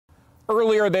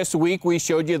Earlier this week, we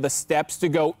showed you the steps to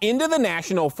go into the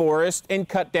national forest and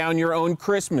cut down your own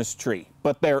Christmas tree.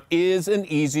 But there is an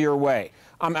easier way.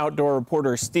 I'm outdoor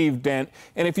reporter Steve Dent,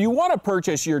 and if you want to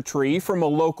purchase your tree from a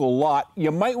local lot,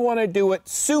 you might want to do it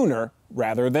sooner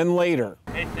rather than later.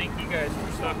 Hey, thank you guys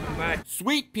for stopping by.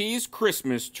 Sweetpeas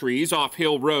Christmas Trees off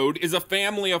Hill Road is a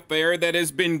family affair that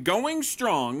has been going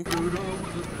strong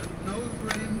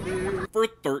for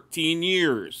 13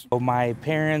 years. My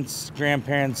parents,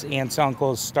 grandparents, aunts,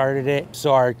 uncles started it,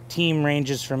 so our team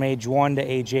ranges from age 1 to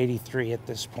age 83 at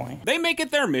this point. They make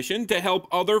it their mission to help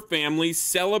other families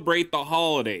celebrate the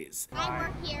holidays. I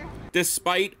work here.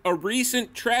 Despite a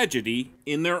recent tragedy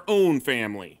in their own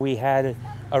family. We had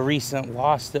a recent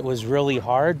loss that was really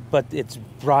hard, but it's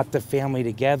brought the family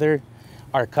together.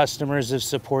 Our customers have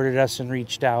supported us and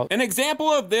reached out. An example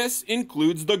of this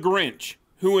includes the Grinch,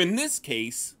 who in this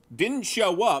case didn't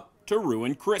show up to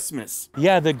ruin Christmas.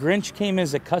 Yeah, the Grinch came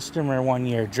as a customer one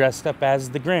year, dressed up as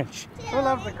the Grinch. Who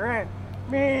loves the Grinch?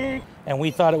 Me! And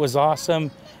we thought it was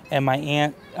awesome, and my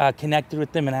aunt connected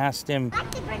with him and asked him I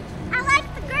like the Grinch. I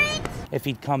like the Grinch. if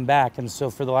he'd come back. And so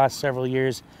for the last several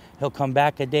years, he'll come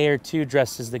back a day or two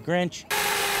dressed as the Grinch.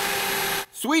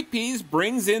 Sweetpeas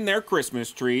brings in their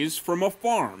Christmas trees from a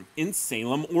farm in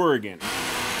Salem, Oregon.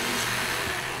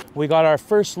 We got our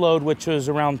first load, which was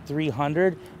around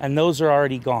 300, and those are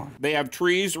already gone. They have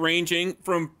trees ranging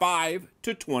from 5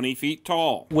 to 20 feet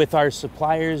tall. With our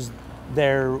suppliers,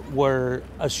 there were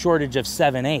a shortage of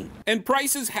 7, 8. And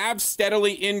prices have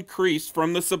steadily increased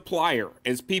from the supplier,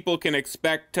 as people can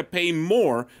expect to pay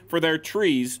more for their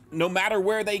trees no matter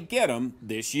where they get them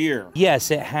this year.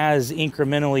 Yes, it has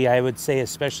incrementally, I would say,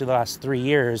 especially the last 3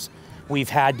 years, we've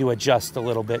had to adjust a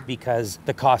little bit because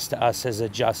the cost to us has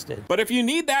adjusted. But if you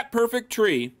need that perfect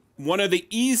tree, one of the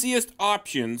easiest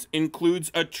options includes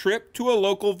a trip to a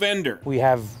local vendor. We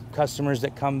have customers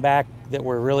that come back that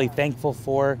we're really thankful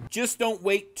for. Just don't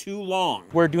wait too long.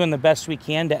 We're doing the best we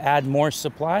can to add more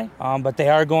supply, but they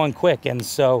are going quick. And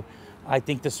so I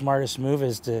think the smartest move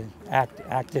is to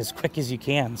act as quick as you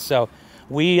can. So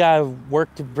we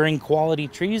work to bring quality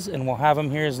trees, and we'll have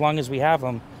them here as long as we have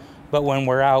them. But when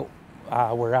we're out,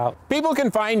 we're out. People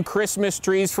can find Christmas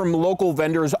trees from local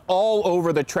vendors all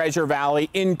over the Treasure Valley,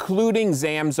 including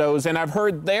Zamzows, and I've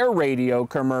heard their radio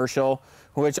commercial,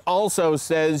 which also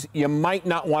says you might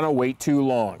not want to wait too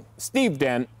long. Steve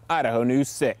Dent, Idaho News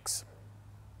 6.